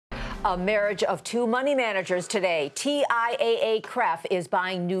A marriage of two money managers today. TIAA-CREF is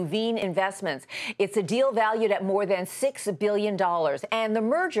buying Nueveen Investments. It's a deal valued at more than $6 billion. And the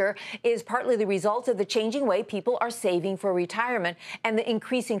merger is partly the result of the changing way people are saving for retirement and the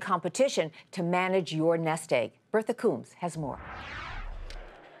increasing competition to manage your nest egg. Bertha Coombs has more.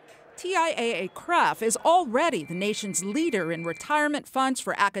 TIAA-CREF is already the nation's leader in retirement funds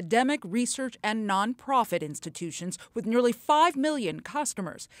for academic, research, and nonprofit institutions with nearly 5 million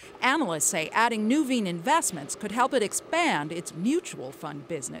customers. Analysts say adding Nueveen Investments could help it expand its mutual fund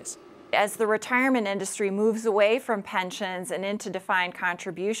business. As the retirement industry moves away from pensions and into defined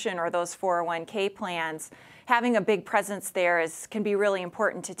contribution or those 401k plans, having a big presence there can be really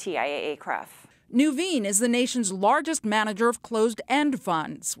important to TIAA-CREF. Nueveen is the nation's largest manager of closed-end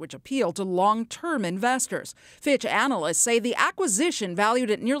funds, which appeal to long-term investors. Fitch analysts say the acquisition,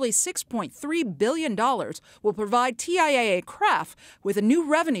 valued at nearly $6.3 billion, will provide TIAA-CREF with a new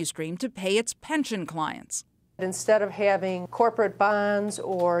revenue stream to pay its pension clients. Instead of having corporate bonds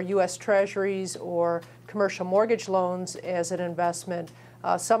or U.S. Treasuries or commercial mortgage loans as an investment,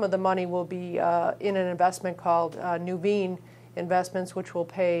 some of the money will be in an investment called Nueveen Investments, which will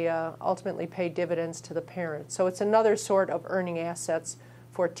ultimately pay dividends to the parent. So it's another sort of earning assets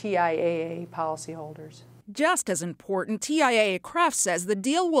for TIAA policyholders. Just as important, TIAA-CREF says the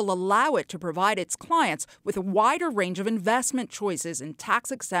deal will allow it to provide its clients with a wider range of investment choices in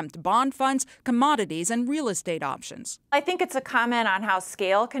tax-exempt bond funds, commodities, and real estate options. I think it's a comment on how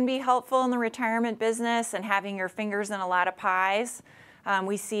scale can be helpful in the retirement business and having your fingers in a lot of pies.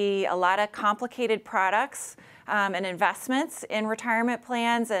 We see a lot of complicated products and investments in retirement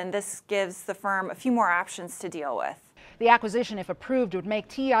plans, and this gives the firm a few more options to deal with. The acquisition, if approved, would make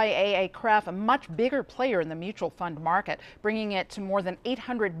TIAA-CREF a much bigger player in the mutual fund market, bringing it to more than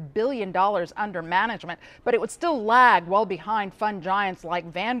 $800 billion under management. But it would still lag well behind fund giants like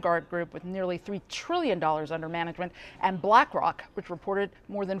Vanguard Group, with nearly $3 trillion under management, and BlackRock, which reported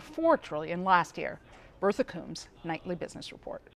more than $4 trillion last year. Bertha Coombs, Nightly Business Report.